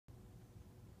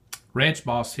Ranch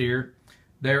Boss here.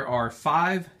 There are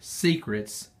 5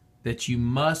 secrets that you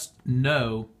must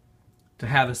know to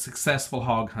have a successful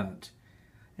hog hunt.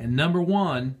 And number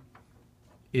 1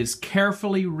 is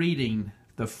carefully reading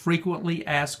the frequently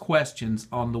asked questions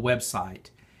on the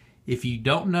website. If you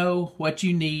don't know what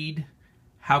you need,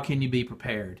 how can you be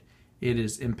prepared? It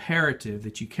is imperative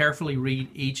that you carefully read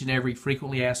each and every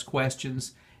frequently asked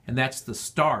questions, and that's the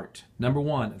start, number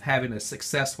 1, of having a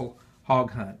successful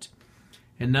hog hunt.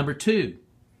 And number 2,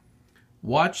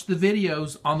 watch the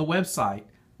videos on the website.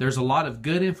 There's a lot of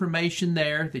good information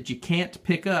there that you can't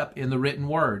pick up in the written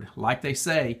word. Like they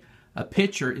say, a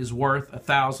picture is worth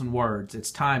 1,000 words.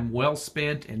 It's time well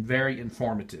spent and very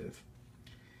informative.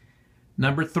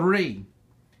 Number 3,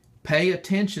 pay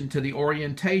attention to the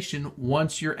orientation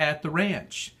once you're at the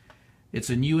ranch. It's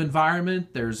a new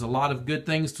environment. There's a lot of good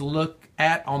things to look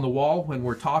at on the wall when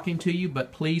we're talking to you,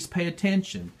 but please pay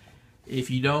attention.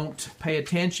 If you don't pay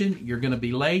attention, you're going to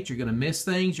be late, you're going to miss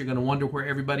things, you're going to wonder where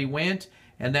everybody went,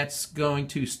 and that's going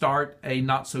to start a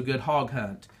not so good hog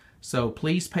hunt. So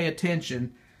please pay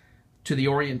attention to the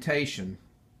orientation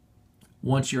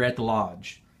once you're at the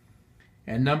lodge.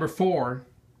 And number 4,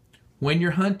 when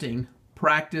you're hunting,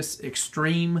 practice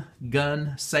extreme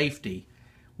gun safety.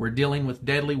 We're dealing with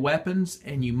deadly weapons,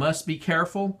 and you must be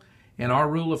careful. And our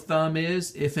rule of thumb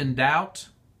is, if in doubt,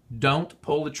 don't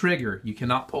pull the trigger. You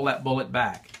cannot pull that bullet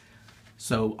back.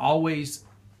 So always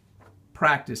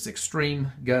practice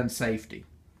extreme gun safety.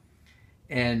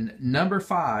 And number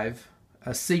 5,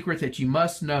 a secret that you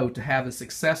must know to have a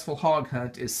successful hog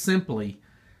hunt is simply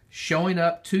showing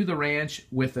up to the ranch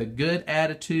with a good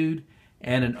attitude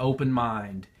and an open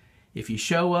mind. If you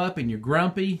show up and you're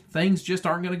grumpy, things just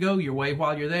aren't going to go your way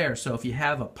while you're there. So if you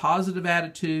have a positive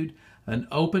attitude, an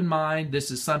open mind, this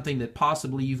is something that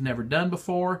possibly you've never done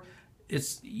before,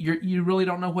 you really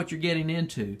don't know what you're getting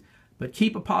into. But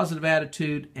keep a positive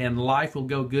attitude and life will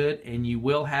go good, and you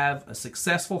will have a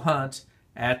successful hunt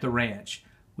at the ranch.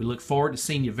 We look forward to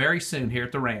seeing you very soon here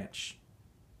at the ranch.